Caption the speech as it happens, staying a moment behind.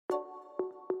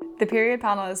The period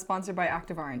panel is sponsored by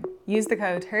Active Iron. Use the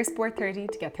code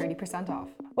HERSPORT30 to get 30% off.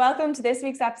 Welcome to this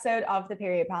week's episode of The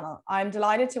Period Panel. I'm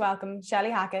delighted to welcome Shelly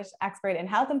Hackett, expert in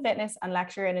health and fitness and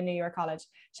lecturer in a New York college.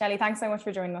 Shelly, thanks so much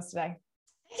for joining us today.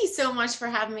 Thank you so much for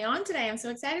having me on today. I'm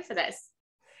so excited for this.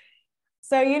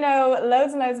 So, you know,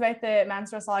 loads and loads about the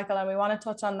menstrual cycle, and we want to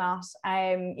touch on that.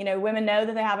 Women know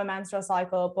that they have a menstrual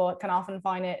cycle, but can often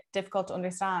find it difficult to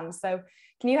understand. So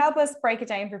can you help us break it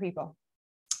down for people?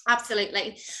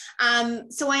 Absolutely. I'm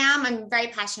very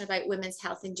passionate about women's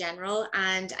health in general.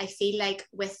 And I feel like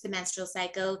with the menstrual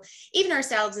cycle, even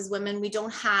ourselves as women, we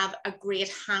don't have a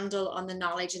great handle on the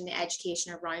knowledge and the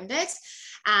education around it.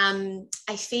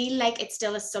 I feel like it's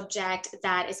still a subject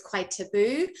that is quite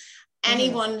taboo.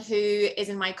 Anyone who is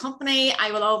in my company,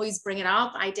 I will always bring it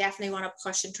up. I definitely want to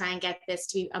push and try and get this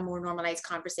to be a more normalized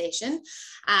conversation.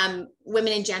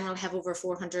 Women in general have over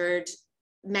 400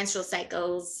 menstrual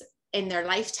cycles in their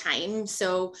lifetime.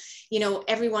 So, you know,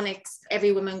 every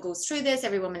woman goes through this,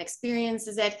 every woman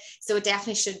experiences it. So it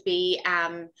definitely should be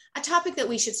a topic that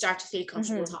we should start to feel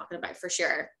comfortable talking about for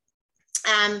sure.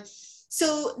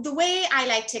 So the way I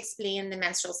like to explain the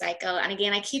menstrual cycle, and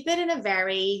again, I keep it in a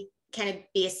very kind of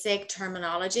basic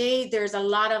terminology. There's a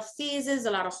lot of phases, a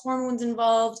lot of hormones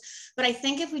involved, but I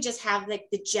think if we just have like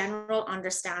the general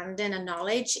understanding and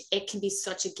knowledge, it can be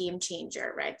such a game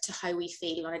changer, right, to how we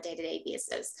feel on a day-to-day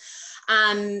basis.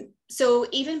 So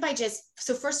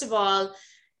first of all,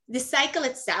 the cycle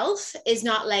itself is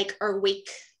not like our week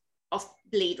of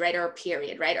bleed, right, or a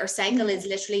period, right? Our cycle is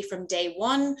literally from day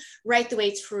one right the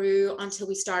way through until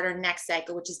we start our next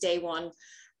cycle, which is day one.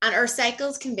 And our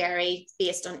cycles can vary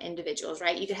based on individuals,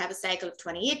 right? You could have a cycle of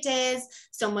 28 days.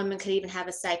 Some women could even have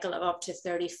a cycle of up to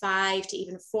 35 to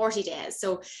even 40 days.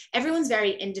 So everyone's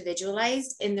very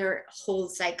individualized in their whole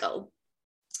cycle.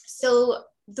 So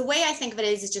the way I think of it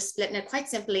is just splitting it quite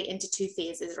simply into two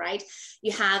phases, right?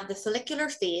 You have the follicular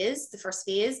phase, the first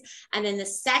phase, and then the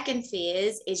second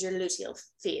phase is your luteal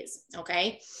phase,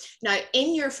 okay? Now,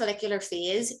 in your follicular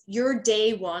phase, your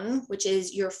day one, which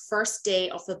is your first day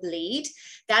of a bleed,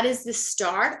 that is the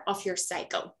start of your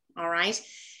cycle, all right?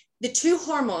 The two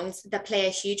hormones that play a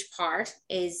huge part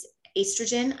is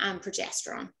estrogen and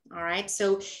progesterone. All right.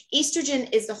 So estrogen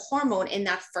is the hormone in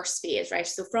that first phase, right?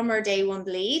 So from our day one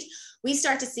bleed, we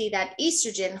start to see that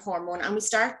estrogen hormone and we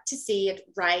start to see it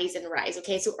rise and rise.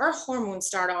 Okay. So our hormones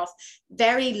start off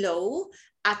very low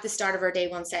at the start of our day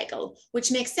one cycle,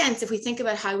 which makes sense if we think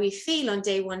about how we feel on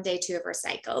day one, day two of our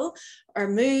cycle. Our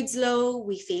mood's low,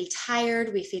 we feel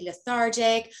tired, we feel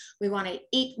lethargic, we want to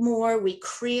eat more, we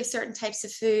crave certain types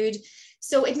of food.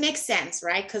 So it makes sense,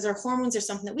 right? Because our hormones are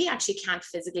something that we actually can't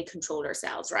physically control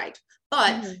ourselves, right?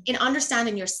 But in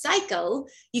understanding your cycle,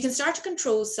 you can start to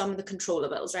control some of the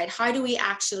controllables, right? How do we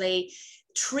actually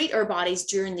treat our bodies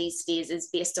during these phases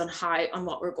based on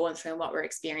what we're going through and what we're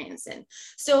experiencing?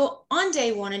 So on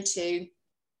day one and two,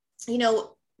 you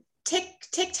know, take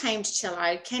time to chill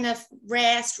out, kind of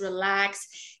rest,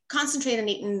 relax, concentrate on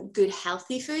eating good,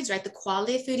 healthy foods, right? The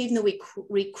quality of food, even though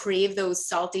we crave those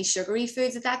salty, sugary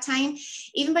foods at that time,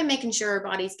 even by making sure our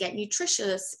bodies get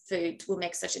nutritious food will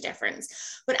make such a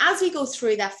difference. But as we go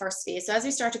through that first phase, so as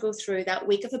we start to go through that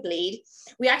week of a bleed,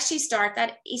 we actually start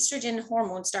that estrogen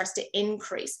hormone starts to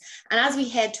increase. And as we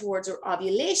head towards our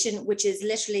ovulation, which is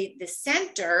literally the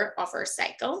center of our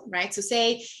cycle, right? So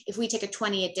say if we take a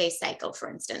 28-day cycle, for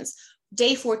instance,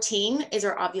 day 14 is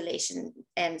our ovulation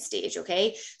stage,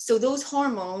 okay? So those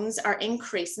hormones are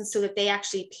increasing so that they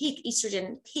actually peak,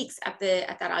 estrogen peaks at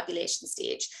that ovulation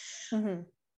stage.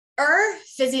 Our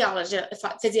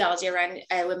physiology around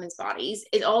women's bodies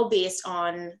is all based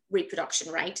on reproduction,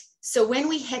 right? So when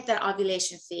we hit that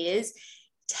ovulation phase,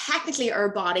 technically our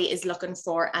body is looking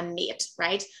for a mate,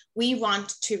 right? We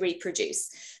want to reproduce.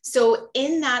 So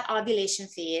in that ovulation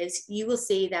phase, you will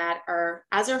see that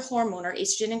as our hormone, our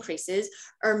estrogen increases,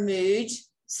 our mood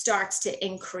starts to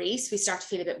increase. We start to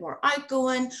feel a bit more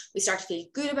outgoing. We start to feel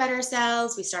good about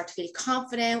ourselves. We start to feel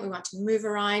confident. We want to move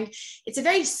around. It's a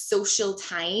very social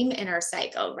time in our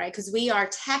cycle, right? Because we are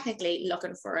technically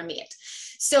looking for a mate.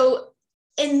 So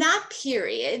in that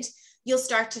period, you'll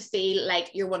start to feel like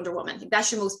you're Wonder Woman.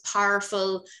 That's your most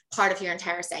powerful part of your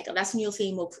entire cycle. That's when you'll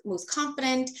feel most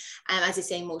confident, as I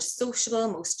say, most sociable,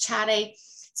 most chatty.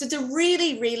 So it's a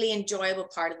really, really enjoyable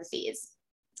part of the phase.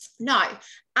 Now,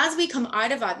 as we come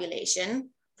out of ovulation,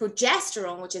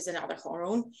 progesterone, which is another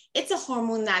hormone, it's a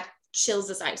hormone that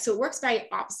chills us out. So it works very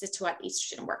opposite to what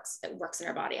estrogen works in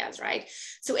our body as, right?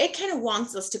 So it kind of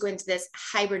wants us to go into this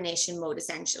hibernation mode,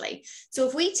 essentially. So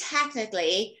if we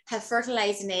technically have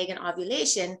fertilized an egg in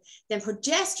ovulation, then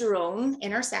progesterone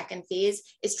in our second phase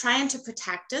is trying to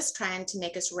protect us, trying to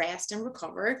make us rest and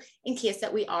recover in case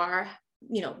that we are,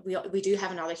 we do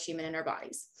have another human in our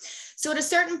bodies. So at a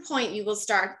certain point,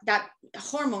 that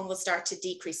hormone will start to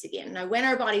decrease again. Now, when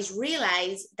our bodies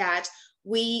realize that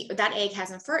that egg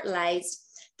hasn't fertilized,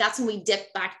 that's when we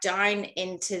dip back down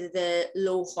into the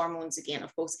low hormones again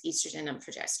of both estrogen and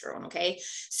progesterone. Okay.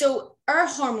 So our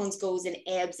hormones goes in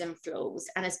ebbs and flows,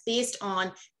 and it's based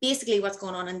on basically what's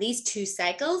going on in these two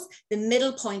cycles, the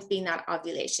middle point being that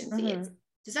ovulation phase.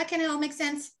 Does that kind of all make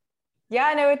sense?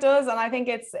 Yeah, no, it does. And I think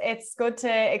it's good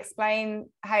to explain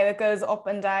how it goes up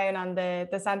and down on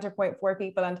the center point for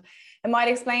people. And it might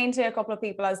explain to a couple of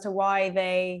people as to why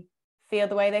they feel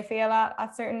the way they feel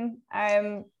at certain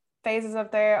phases of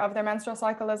their menstrual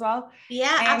cycle as well.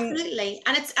 Yeah, absolutely.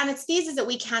 And it's phases that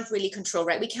we can't really control,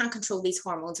 right? We can't control these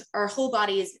hormones. Our whole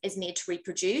body is made to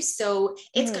reproduce. So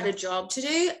it's got a job to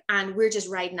do, and we're just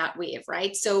riding that wave,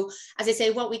 right? So as I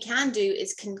say, what we can do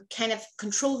is kind of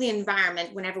control the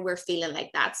environment whenever we're feeling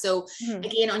like that. So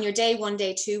again, on your day 1,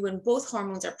 day 2, when both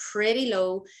hormones are pretty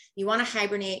low, you want to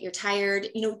hibernate, you're tired,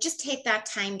 just take that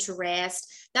time to rest.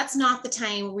 That's not the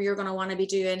time where you're going to want to be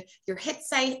doing your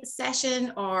HIIT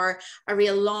session or a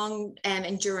real long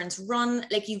endurance run.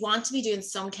 Like, you want to be doing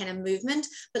some kind of movement,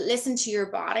 but listen to your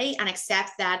body and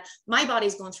accept that my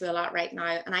body's going through a lot right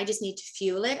now, and I just need to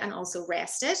fuel it and also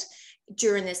rest it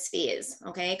during this phase.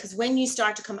 Okay. Because when you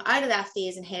start to come out of that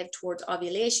phase and head towards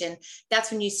ovulation,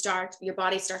 that's when your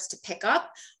body starts to pick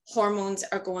up, hormones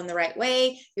are going the right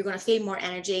way, you're going to feel more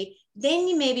energy. Then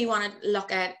you maybe want to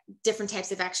look at different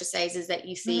types of exercises that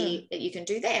you feel that you can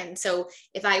do then. So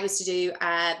if I was to do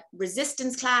a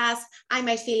resistance class, I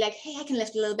might feel like, hey, I can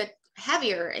lift a little bit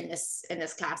heavier in this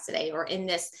class today, or in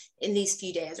these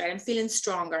few days, right? I'm feeling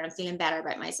stronger, I'm feeling better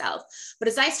about myself. But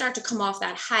as I start to come off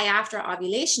that high after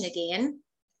ovulation again,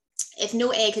 if no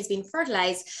egg has been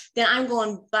fertilized, then I'm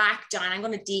going back down. I'm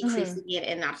going to decrease again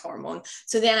in that hormone.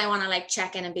 So then I want to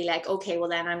check in and be like, okay, well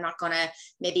then I'm not going to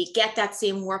maybe get that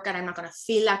same workout. I'm not going to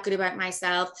feel that good about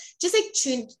myself. Just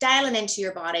dialing into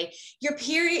your body. Your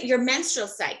period, your menstrual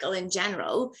cycle in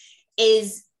general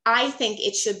I think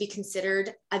it should be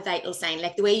considered a vital sign.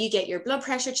 Like the way you get your blood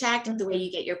pressure checked, the way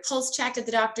you get your pulse checked at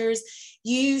the doctors,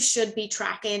 you should be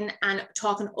tracking and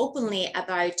talking openly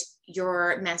about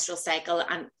your menstrual cycle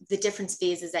and the different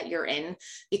phases that you're in,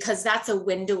 because that's a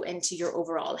window into your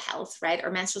overall health, right?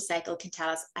 Our menstrual cycle can tell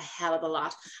us a hell of a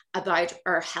lot about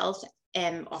our health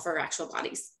of our actual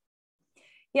bodies.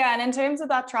 Yeah, and in terms of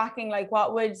that tracking,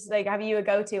 have you a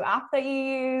go-to app that you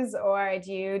use, or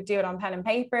do you do it on pen and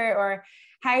paper, or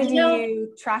how do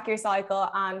you track your cycle,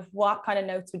 and what kind of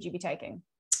notes would you be taking?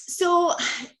 So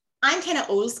I'm kind of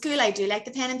old school. I do like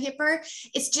the pen and paper.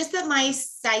 It's just that my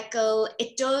cycle,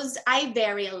 I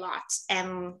vary a lot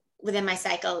within my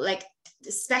cycle,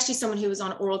 especially someone who was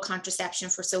on oral contraception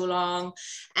for so long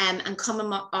and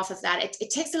coming off of that, it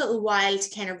takes a little while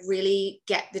to kind of really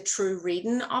get the true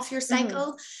reading of your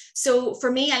cycle. So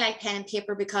for me, I like pen and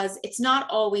paper because it's not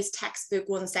always textbook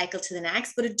one cycle to the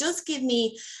next, but it does give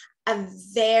me a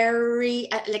very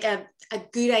a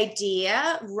good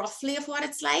idea roughly of what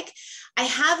it's like. I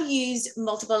have used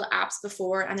multiple apps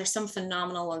before, and there's some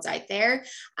phenomenal ones out there.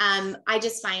 I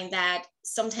just find that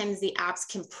sometimes the apps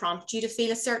can prompt you to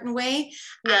feel a certain way,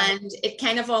 and it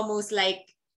kind of almost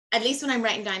at least when I'm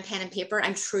writing down pen and paper,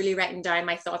 I'm truly writing down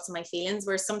my thoughts and my feelings,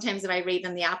 where sometimes if I read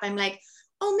on the app, I'm like,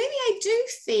 oh, maybe I do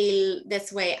feel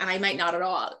this way, and I might not at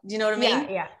all. Do you know what I mean?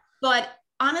 Yeah. But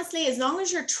honestly, as long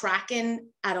as you're tracking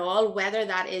at all, whether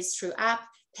that is through app,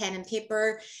 pen and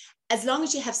paper, as long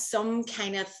as you have some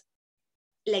kind of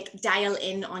dial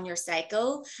in on your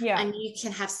cycle, and you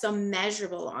can have some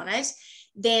measurable on it,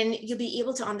 then you'll be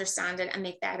able to understand it and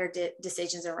make better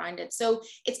decisions around it. So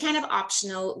it's kind of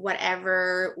optional,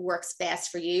 whatever works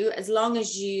best for you, as long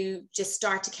as you just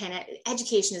start to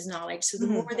education is knowledge. So the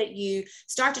more that you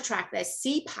start to track this,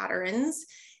 see patterns,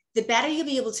 the better you'll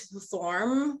be able to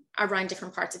perform around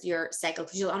different parts of your cycle,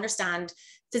 because you'll understand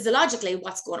physiologically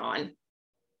what's going on.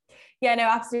 Yeah, no,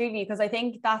 absolutely. Because I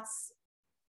think that's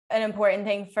an important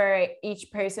thing for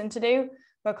each person to do,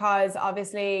 because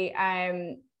obviously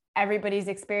everybody's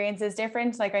experience is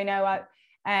different. I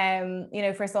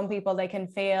know for some people, they can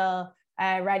feel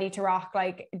ready to rock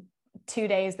 2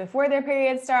 days before their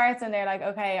period starts, and they're like,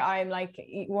 okay, I'm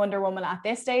Wonder Woman at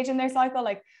this stage in their cycle.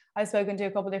 I've spoken to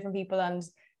a couple of different people,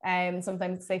 and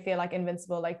sometimes they feel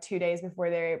invincible 2 days before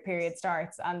their period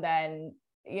starts, and then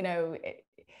you know,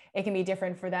 it can be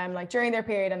different for them, like during their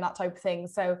period and that type of thing.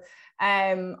 So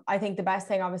I think the best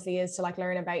thing obviously is to like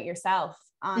learn about yourself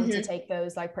and to take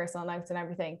those like personal notes and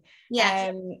everything.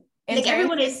 Yeah. Like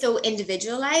everyone is so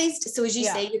individualized. So as you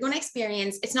say, you're going to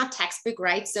experience, it's not textbook,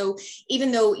 right? So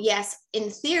even though, yes, in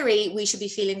theory, we should be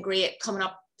feeling great coming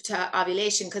up to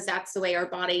ovulation, because that's the way our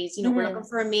bodies, you know, we're looking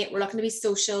for a mate, we're looking to be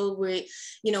social, we're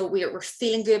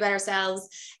feeling good about ourselves.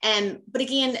 But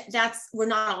again, we're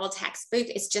not all textbook.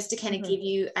 It's just to kind of give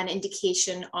you an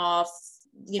indication of,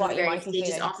 you know, various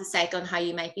stages of the cycle and how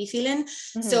you might be feeling.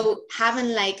 So having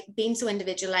like being so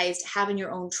individualized, having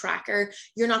your own tracker,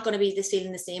 you're not going to be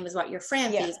feeling the same as what your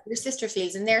friend feels, your sister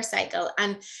feels in their cycle.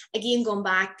 And again, going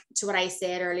back to what I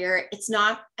said earlier, it's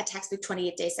not a textbook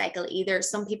 28-day cycle either.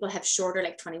 Some people have shorter,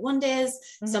 like 21 days.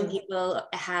 Some people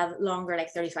have longer,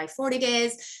 like 35, 40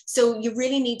 days. So you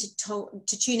really need to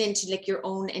tune into like your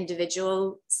own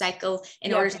individual cycle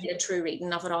in order to get a true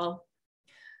reading of it all.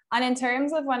 And in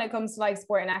terms of when it comes to like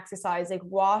sport and exercise, like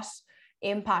what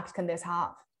impact can this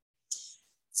have?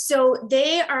 So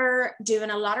they are doing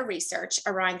a lot of research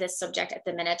around this subject at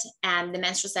the minute, and the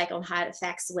menstrual cycle and how it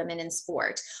affects women in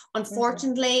sport.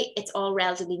 Unfortunately, it's all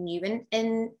relatively new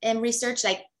in research.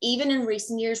 Like even in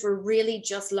recent years, we're really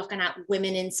just looking at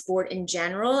women in sport in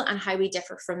general and how we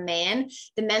differ from men.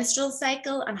 The menstrual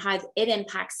cycle and how it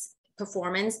impacts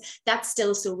performance, that's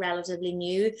still so relatively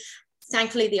new.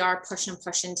 Thankfully, they are pushing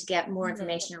to get more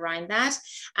information around that.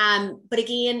 But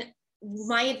again,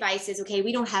 my advice is, okay,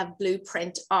 we don't have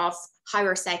blueprint of how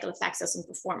our cycle affects us in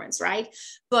performance, right?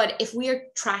 But if we are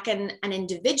tracking an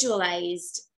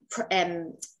individualized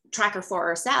tracker for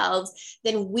ourselves,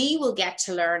 then we will get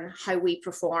to learn how we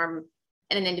perform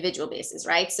on an individual basis,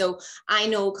 right? So I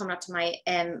know coming up to my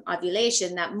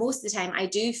ovulation that most of the time I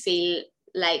do feel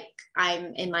like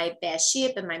I'm in my best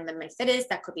shape and I'm in my fittest.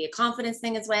 That could be a confidence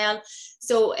thing as well.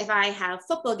 So if I have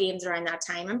football games around that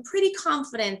time, I'm pretty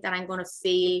confident that I'm going to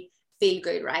feel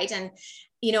good, right? And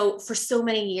you know, for so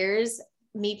many years,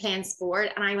 me playing sport,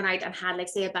 and I went out and had like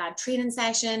say a bad training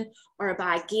session or a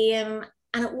bad game,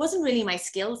 and it wasn't really my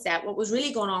skill set. What was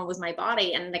really going on was my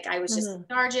body, and like I was just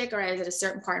lethargic, or I was at a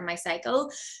certain part in my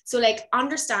cycle. So like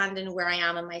understanding where I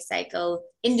am in my cycle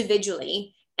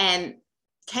individually and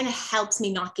kind of helps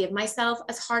me not give myself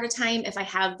as hard a time if I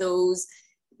have those,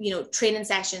 you know, training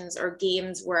sessions or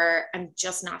games where I'm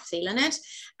just not feeling it.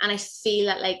 And I feel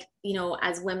that, like, you know,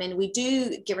 as women, we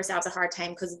do give ourselves a hard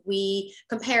time because we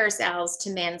compare ourselves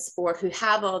to men's sport who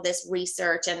have all this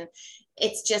research, and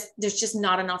it's just, there's just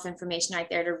not enough information out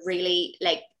there to really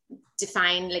like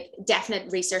define like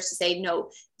definite research to say, no,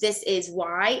 this is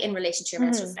why in relation to your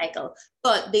menstrual cycle.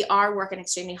 But they are working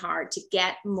extremely hard to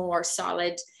get more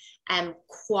solid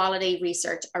quality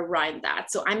research around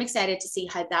that. So I'm excited to see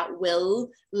how that will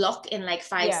look in like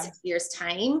 5-6 years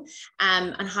time,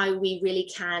 and how we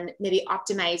really can maybe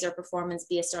optimize our performance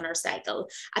based on our cycle.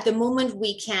 At the moment,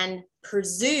 we can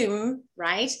presume,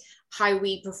 right, how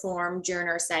we perform during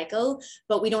our cycle,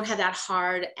 but we don't have that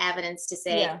hard evidence to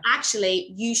say,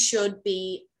 actually, you should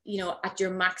be, you know, at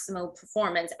your maximal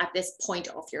performance at this point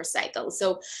of your cycle.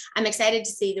 So I'm excited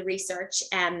to see the research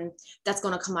that's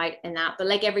going to come out in that. But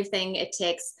like everything, it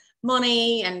takes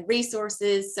money and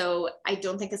resources. So I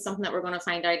don't think it's something that we're going to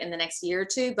find out in the next year or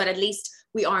two, but at least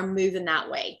we are moving that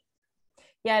way.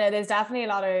 Yeah, no, there's definitely a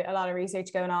lot of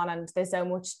research going on, and there's so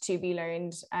much to be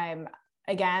learned.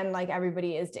 Again, like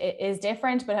everybody is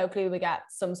different, but hopefully we get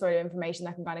some sort of information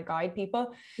that can kind of guide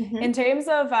people in terms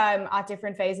of at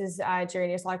different phases during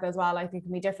your cycle as well. Like there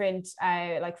can be different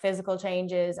like physical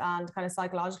changes and kind of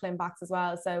psychological impacts as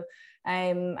well. So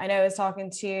I know I was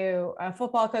talking to a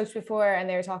football coach before, and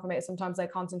they were talking about sometimes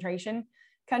like concentration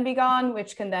can be gone,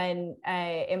 which can then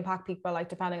impact people, like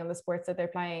depending on the sports that they're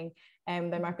playing.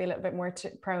 They might be a little bit more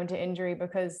prone to injury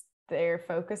because their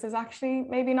focus is actually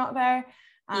maybe not there.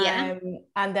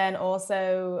 And then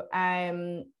also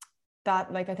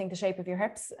that, like, I think the shape of your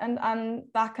hips and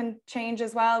that can change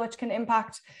as well, which can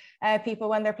impact people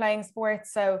when they're playing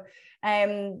sports. So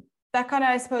that kind of,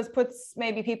 I suppose, puts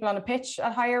maybe people on a pitch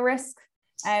at higher risk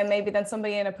maybe than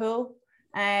somebody in a pool.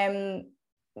 And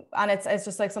it's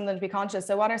just like something to be conscious.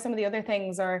 So what are some of the other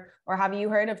things, or have you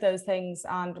heard of those things,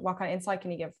 and what kind of insight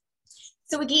can you give?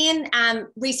 So again,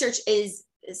 research is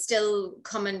still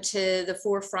coming to the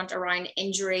forefront around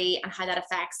injury and how that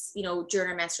affects, you know, during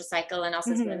our menstrual cycle and us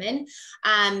as women.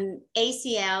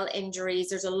 ACL injuries,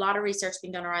 there's a lot of research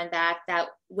being done around that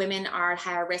women are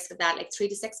higher risk of that, like 3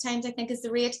 to 6 times, I think is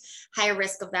the rate, higher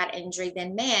risk of that injury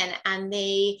than men. And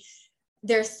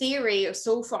their theory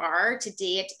so far to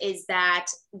date is that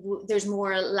there's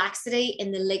more laxity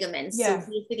in the ligaments. So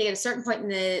basically at a certain point in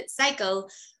the cycle,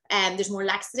 there's more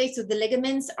laxity. So the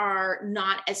ligaments are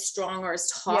not as strong or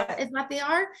as taut as what they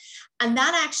are. And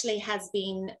that actually has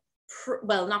been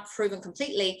not proven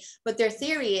completely, but their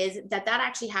theory is that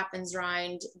actually happens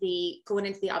around the going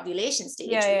into the ovulation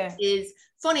stage, which is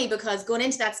funny because going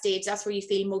into that stage, that's where you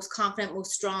feel most confident,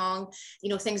 most strong, you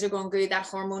know, things are going good, that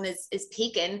hormone is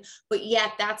peaking, but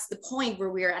yet that's the point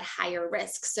where we're at higher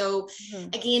risk. So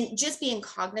again, just being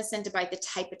cognizant about the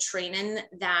type of training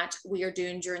that we are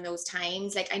doing during those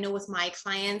times. Like I know with my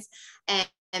clients,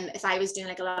 if I was doing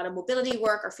like a lot of mobility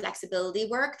work or flexibility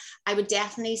work, I would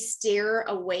definitely steer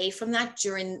away from that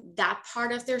during that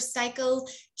part of their cycle,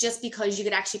 just because you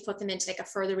could actually put them into like a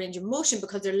further range of motion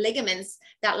because their ligaments,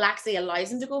 that laxity allows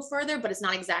them to go further, but it's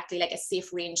not exactly like a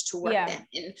safe range to work them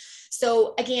in.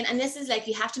 So again, and this is like,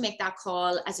 you have to make that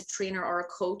call as a trainer or a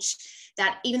coach,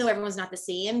 that even though everyone's not the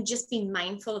same, just be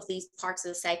mindful of these parts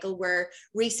of the cycle where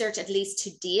research, at least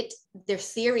to date, their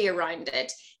theory around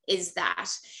it is that.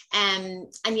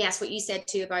 And yes, what you said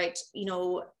too about, you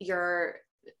know, your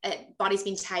body's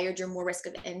being tired, you're more risk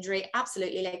of injury.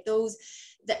 Absolutely. Like those,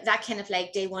 that kind of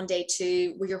like day 1, day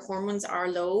 2, where your hormones are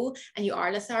low and you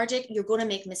are lethargic, you're going to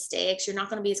make mistakes. You're not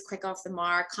going to be as quick off the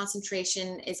mark.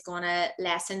 Concentration is going to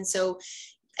lessen. So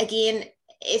again,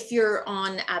 if you're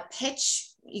on a pitch,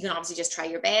 you can obviously just try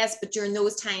your best, but during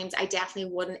those times, I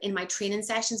definitely wouldn't, in my training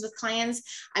sessions with clients,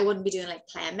 I wouldn't be doing like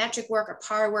plyometric work or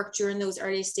power work during those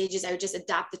early stages. I would just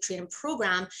adapt the training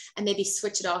program and maybe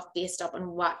switch it off based up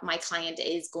on what my client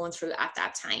is going through at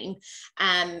that time.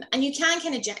 And you can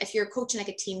kind of, if you're coaching like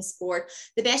a team sport,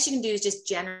 the best you can do is just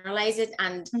generalize it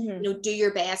and, you know, do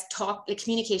your best. Talk, like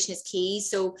communication is key.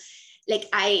 So like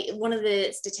one of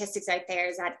the statistics out there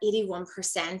is that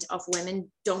 81% of women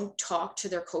don't talk to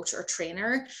their coach or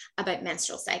trainer about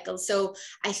menstrual cycles. So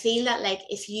I feel that like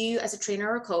if you as a trainer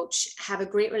or coach have a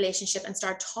great relationship and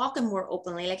start talking more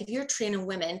openly, like if you're training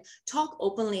women, talk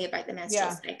openly about the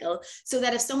menstrual cycle, so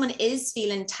that if someone is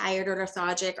feeling tired or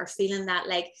lethargic or feeling that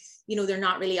like, you know, they're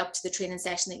not really up to the training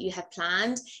session that you have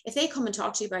planned, if they come and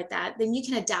talk to you about that, then you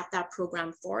can adapt that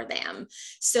program for them.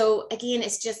 So again,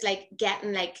 it's just like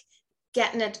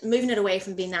moving it away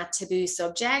from being that taboo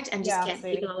subject and just getting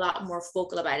people a lot more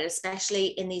vocal about it, especially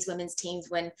in these women's teams.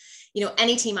 When, you know,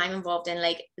 any team I'm involved in,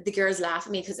 like the girls laugh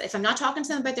at me because if I'm not talking to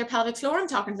them about their pelvic floor, I'm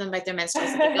talking to them about their menstrual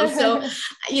cycle. So,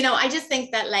 you know, I just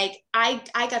think that like I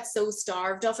got so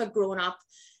starved of it growing up,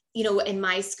 you know, in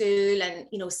my school, and,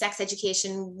 you know, sex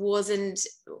education wasn't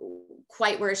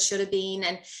quite where it should have been.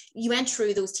 And you went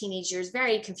through those teenage years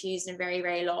very confused and very,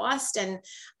 very lost. And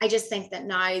I just think that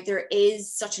now there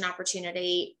is such an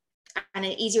opportunity and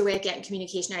an easier way of getting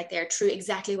communication out there through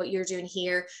exactly what you're doing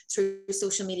here, through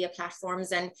social media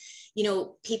platforms. And, you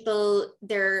know, people,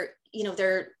 they're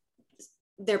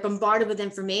bombarded with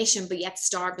information, but yet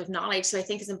starved of knowledge. So I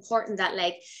think it's important that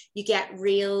like you get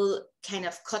real kind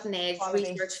of cutting edge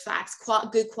research facts,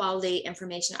 good quality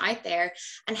information out there,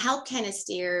 and help kind of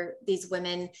steer these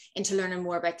women into learning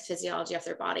more about the physiology of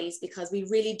their bodies, because we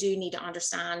really do need to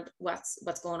understand what's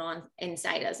going on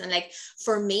inside us. And like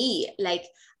for me, like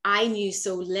I knew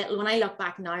so little when I look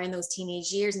back now in those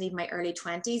teenage years and even my early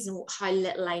 20s and how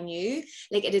little I knew.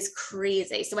 Like it is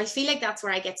crazy. So I feel like that's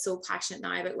where I get so passionate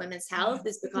now about women's health,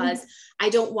 is because I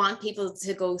don't want people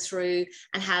to go through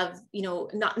and have, you know,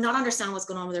 not understand what's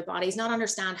going on with their bodies, not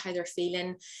understand how they're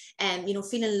feeling, and, you know,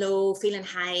 feeling low, feeling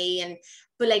high. And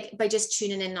but like by just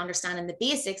tuning in and understanding the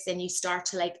basics, then you start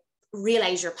to like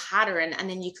realize your pattern, and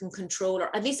then you can control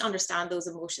or at least understand those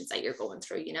emotions that you're going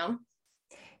through, you know.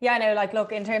 Yeah, no, like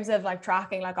look, in terms of like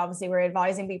tracking, like obviously we're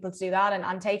advising people to do that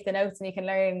and take the notes, and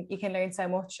you can learn so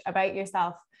much about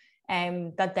yourself,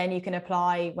 that then you can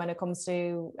apply when it comes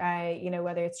to you know,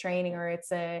 whether it's training or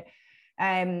it's a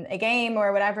game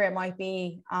or whatever it might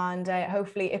be, and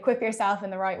hopefully equip yourself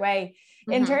in the right way.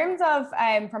 In terms of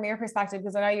from your perspective,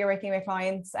 because I know you're working with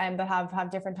clients that have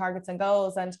different targets and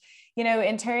goals, and you know,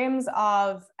 in terms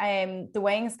of the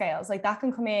weighing scales, like that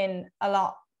can come in a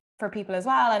lot for people as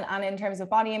well, and in terms of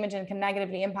body image, and can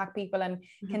negatively impact people and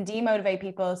can demotivate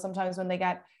people sometimes when they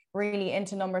get really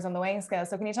into numbers on the weighing scale.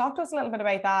 So can you talk to us a little bit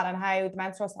about that and how the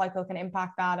menstrual cycle can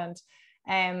impact that,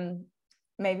 and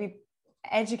maybe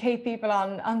educate people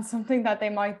on something that they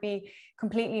might be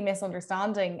completely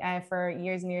misunderstanding for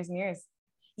years and years and years?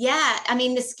 Yeah, I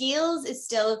mean, the scales is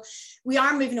still, we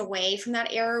are moving away from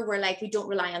that era where like we don't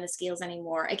rely on the scales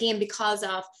anymore. Again, because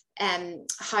of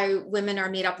how women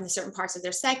are made up in certain parts of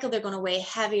their cycle, they're going to weigh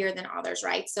heavier than others,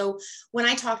 right? So when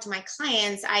I talk to my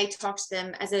clients, I talk to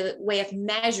them as a way of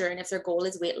measuring if their goal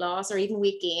is weight loss or even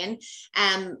weight gain.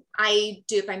 I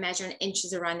do it by measuring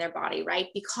inches around their body, right?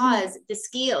 Because the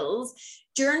scales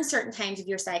during certain times of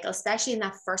your cycle, especially in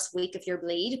that first week of your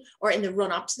bleed or in the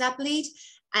run up to that bleed,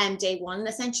 and day one,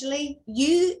 essentially,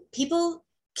 people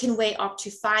can weigh up to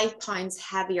 5 pounds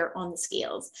heavier on the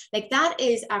scales. Like that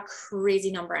is a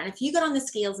crazy number. And if you got on the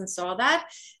scales and saw that,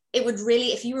 it would really,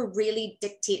 if you were really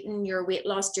dictating your weight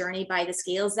loss journey by the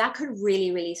scales, that could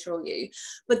really, really throw you.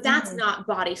 But that's not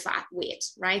body fat weight,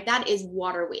 right? That is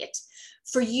water weight.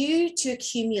 For you to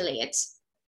accumulate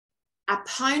a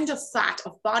pound of fat,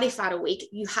 of body fat a week,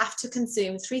 you have to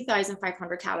consume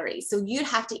 3,500 calories. So you'd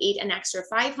have to eat an extra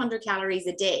 500 calories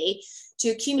a day to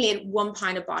accumulate 1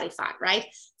 pound of body fat, right?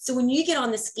 So when you get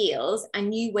on the scales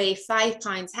and you weigh 5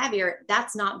 pounds heavier,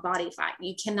 that's not body fat.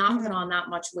 You cannot put on that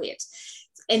much weight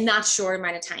in that short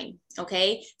amount of time.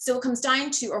 Okay. So it comes down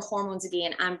to our hormones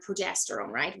again and progesterone,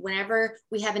 right? Whenever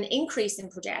we have an increase in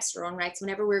progesterone, right? So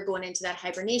whenever we're going into that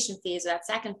hibernation phase or that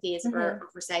second phase of our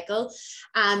cycle,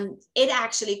 it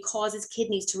actually causes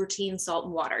kidneys to retain salt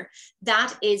and water.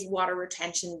 That is water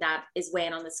retention that is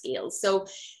weighing on the scales. So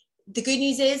the good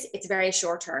news is it's very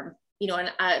short term, you know,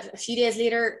 and a few days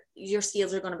later, your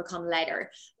scales are going to become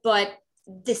lighter, but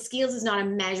the scales is not a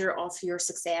measure of your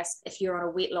success if you're on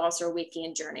a weight loss or weight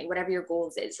gain journey, whatever your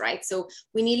goals is, right? So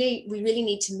we really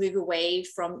need to move away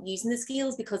from using the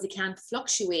scales because they can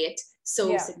fluctuate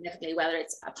so significantly, whether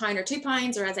it's a pound or 2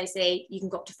 pounds, or as I say, you can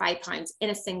go up to 5 pounds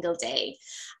in a single day.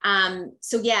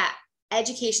 So yeah,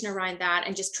 education around that,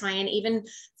 and just trying, even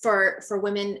for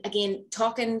women, again,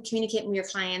 communicating with your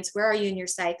clients, where are you in your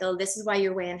cycle? This is why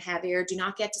you're weighing heavier. Do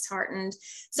not get disheartened.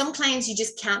 Some clients, you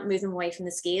just can't move them away from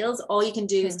the scales. All you can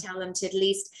do is tell them to at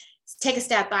least take a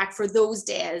step back for those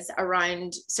days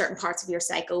around certain parts of your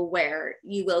cycle where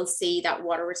you will see that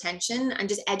water retention, and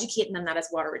just educating them that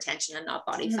it's water retention and not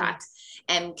body fat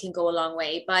can go a long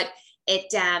way. But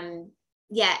it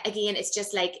yeah, again, it's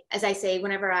just like, as I say,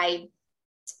 whenever I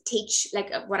teach,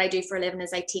 like what I do for a living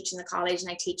is I teach in the college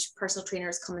and I teach personal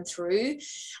trainers coming through,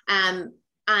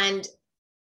 and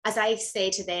as I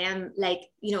say to them, like,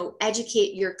 you know,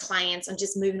 educate your clients on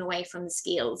just moving away from the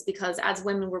scales, because as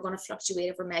women, we're going to fluctuate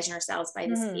if we're measuring ourselves by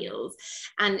the scales.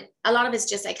 And a lot of it's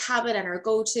just like habit and our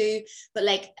go-to, but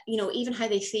like, you know, even how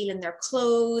they feel in their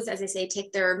clothes, as I say,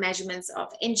 take their measurements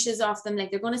of inches off them,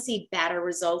 like they're going to see better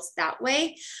results that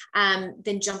way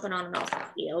than jumping on and off the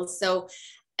scales. So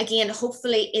again,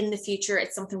 hopefully in the future,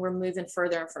 it's something we're moving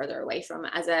further and further away from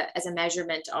as a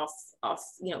measurement of,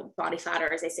 you know, body fat,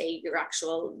 or as I say, your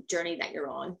actual journey that you're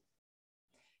on.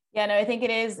 Yeah, no, I think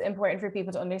it is important for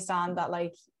people to understand that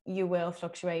like you will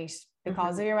fluctuate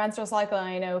because of your menstrual cycle. And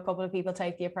I know a couple of people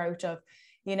take the approach of,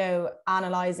 you know,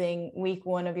 analyzing week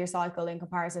 1 of your cycle in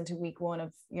comparison to week 1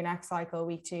 of your next cycle,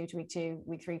 week 2 to week 2,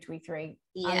 week 3 to week 3.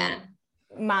 Yeah.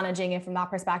 Managing it from that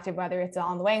perspective, whether it's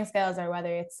on the weighing scales or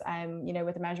whether it's you know,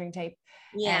 with a measuring tape.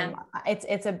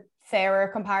 It's a fairer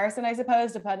comparison, I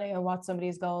suppose, depending on what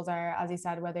somebody's goals are, as you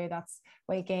said, whether that's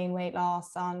weight gain, weight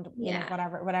loss, and you know,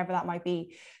 whatever that might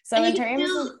be. So and in terms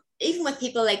of, even with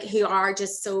people like who are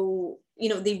just so, you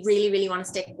know, they really want to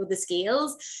stick with the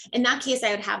scales, in that case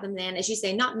I would have them then, as you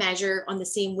say, not measure on the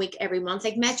same week every month,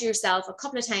 like measure yourself a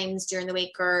couple of times during the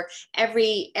week or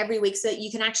every week, so that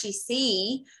you can actually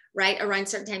see, right, around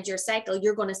certain times of your cycle,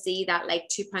 you're going to see that like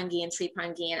 2 pound gain, 3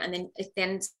 pound gain, and then it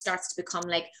then starts to become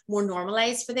like more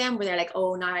normalized for them, where they're like,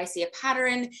 oh, now I see a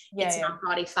pattern. It's not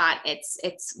body fat,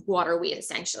 it's water weight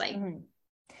essentially.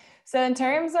 So in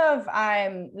terms of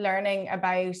learning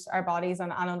about our bodies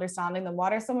and understanding them,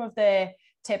 what are some of the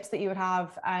tips that you would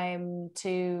have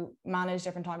to manage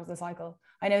different times of the cycle?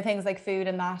 I know things like food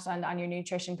and that and your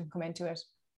nutrition can come into it.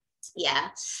 Yeah.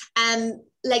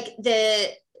 Like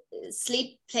the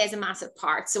sleep plays a massive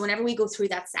part. So whenever we go through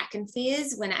that second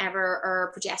phase, whenever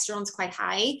our progesterone is quite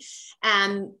high,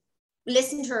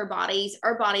 listen to our bodies.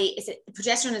 Our body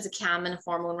progesterone is a calming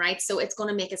hormone, right? So it's going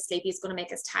to make us sleepy. It's going to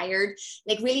make us tired.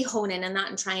 Like really hone in on that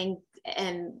and try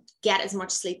and get as much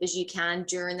sleep as you can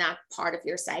during that part of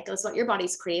your cycle. It's what your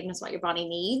body's craving. It's what your body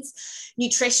needs.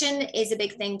 Nutrition is a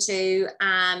big thing too,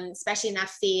 especially in that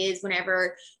phase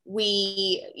whenever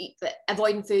we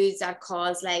avoiding foods that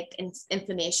cause like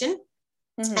inflammation.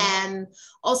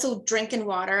 Also drinking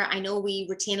water. I know we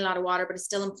retain a lot of water, but it's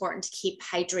still important to keep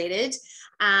hydrated.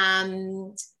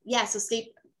 So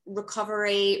sleep,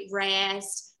 recovery,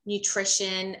 rest,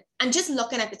 nutrition, and just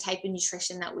looking at the type of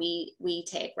nutrition that we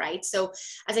take, right? So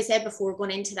as I said before,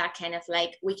 going into that kind of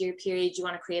like with your period, you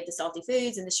want to crave the salty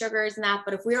foods and the sugars and that,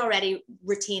 but if we're already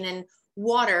retaining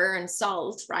water and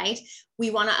salt, right, we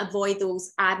want to avoid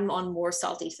those adding on more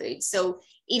salty foods. So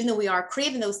even though we are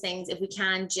craving those things, if we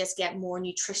can just get more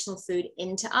nutritional food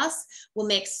into us, will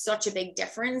make such a big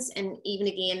difference. And even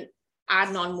again,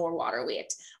 adding on more water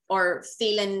weight or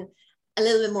feeling a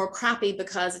little bit more crappy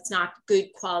because it's not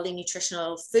good quality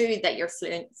nutritional food that you're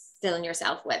filling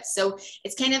yourself with. So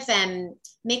it's kind of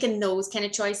making those kind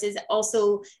of choices.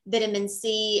 Also, vitamin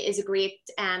C is a great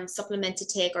supplement to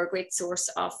take, or a great source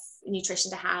of nutrition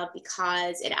to have,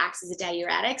 because it acts as a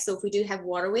diuretic. So if we do have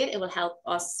water weight, it will help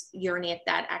us urinate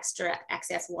that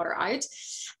excess water out.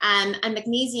 And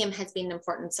magnesium has been an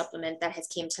important supplement that has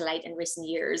came to light in recent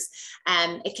years.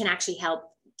 It can actually help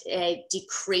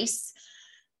decrease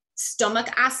stomach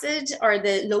acid, or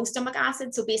the low stomach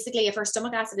acid. So basically, if our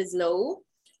stomach acid is low,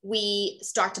 we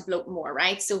start to bloat more,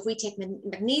 right? So if we take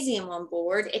magnesium on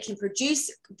board, it can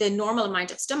produce the normal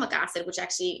amount of stomach acid, which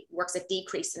actually works at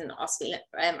decreasing us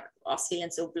feeling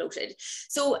so bloated.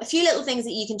 So a few little things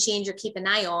that you can change or keep an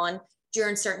eye on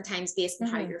during certain times based on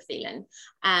how you're feeling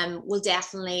will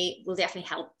definitely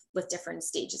help with different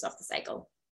stages of the cycle.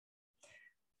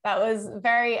 That was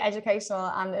very educational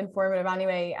and informative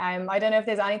anyway. I don't know if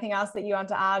there's anything else that you want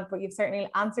to add, but you've certainly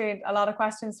answered a lot of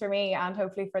questions for me and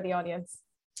hopefully for the audience.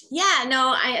 Yeah,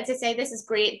 no, as I say, this is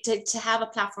great to have a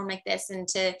platform like this and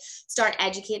to start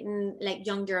educating like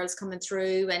young girls coming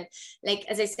through. And like,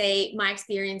 as I say, my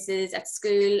experiences at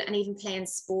school and even playing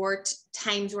sport,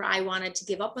 times where I wanted to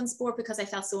give up on sport because I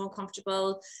felt so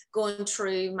uncomfortable going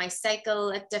through my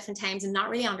cycle at different times and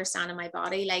not really understanding my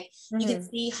body. Like you can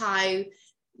see how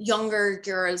younger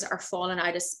girls are falling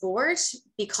out of sport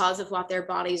because of what their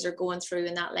bodies are going through,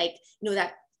 and that, like, you know,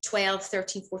 that 12,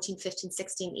 13, 14, 15,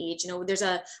 16 age, you know, there's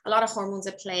a lot of hormones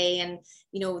at play, and,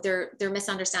 you know, they're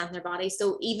misunderstanding their body.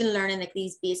 So even learning like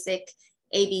these basic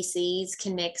ABCs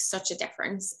can make such a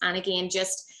difference. And again,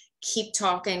 just keep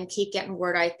talking, keep getting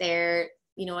word out there,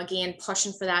 you know, again,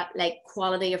 pushing for that like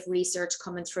quality of research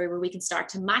coming through where we can start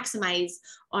to maximize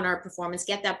on our performance,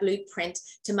 get that blueprint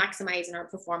to maximize on our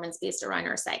performance based around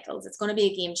our cycles. It's going to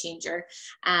be a game changer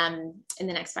in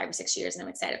the next 5 or 6 years, and I'm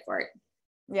excited for it.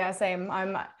 Yeah, same.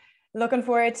 I'm looking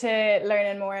forward to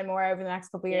learning more and more over the next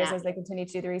couple of years as they continue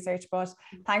to do the research. But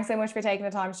thanks so much for taking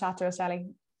the time to chat to us, Shelly.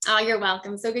 Oh, you're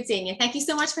welcome. So good seeing you. Thank you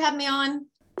so much for having me on.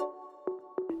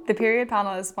 The Period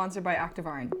Panel is sponsored by Active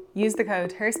Iron. Use the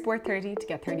code HERSPORT30 to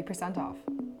get 30% off.